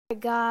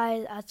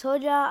Guys, I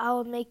told y'all I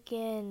was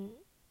making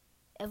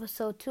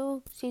episode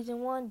 2, season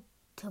 1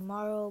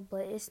 tomorrow,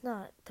 but it's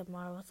not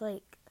tomorrow. It's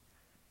like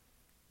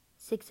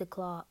 6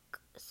 o'clock.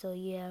 So,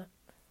 yeah.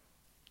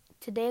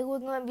 Today we're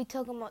going to be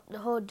talking about the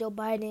whole Joe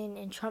Biden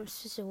and Trump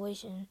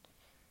situation,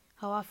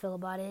 how I feel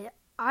about it.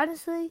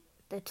 Honestly,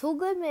 they're two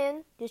good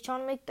men just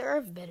trying to make the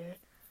earth better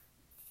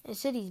and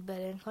cities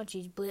better and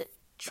countries. But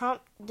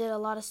Trump did a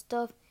lot of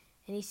stuff,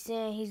 and he's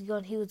saying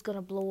he was going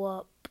to blow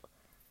up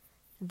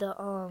the,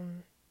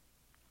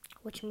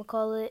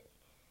 whatchamacallit,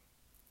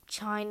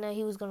 China.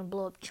 He was going to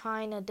blow up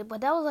China.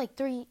 But that was like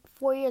 3-4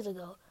 years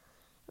ago.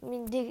 I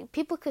mean,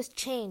 people could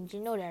change. You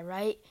know that,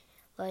 right?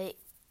 Like,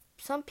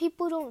 some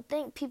people don't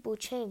think people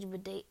change,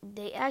 but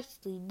they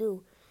actually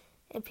do.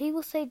 And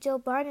people say Joe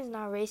Biden's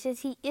not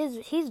racist. He is.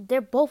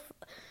 They're both.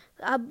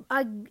 I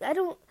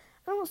don't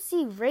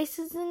see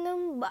racism in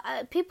them.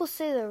 But people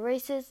say they're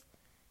racist,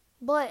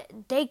 but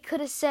they could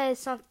have said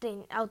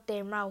something out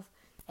their mouth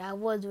that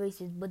was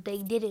racist, but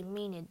they didn't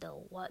mean it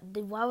though.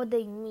 Why would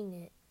they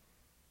mean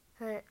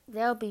it?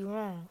 That would be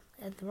wrong.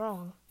 That's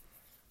wrong.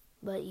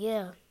 But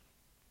yeah,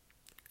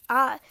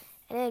 and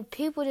then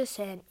people just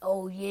saying,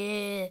 "Oh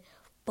yeah,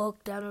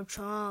 fuck Donald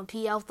Trump.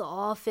 He out the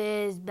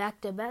office, back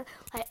to back."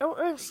 I don't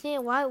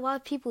understand why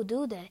people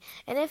do that.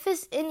 And if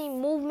it's any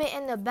movement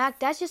in the back,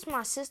 that's just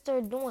my sister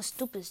doing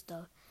stupid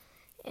stuff.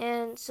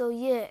 And so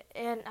yeah,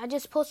 and I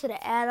just posted an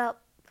ad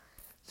up.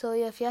 So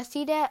yeah, if y'all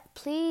see that,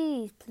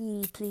 please,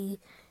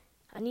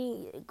 I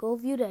need to go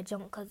view that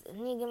junk because I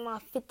need to get my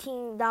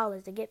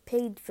 $15 to get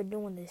paid for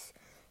doing this.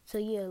 So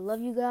yeah,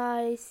 love you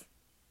guys.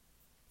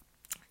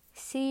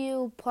 See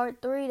you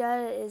part 3.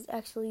 That is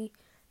actually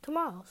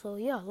tomorrow. So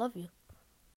yeah, love you.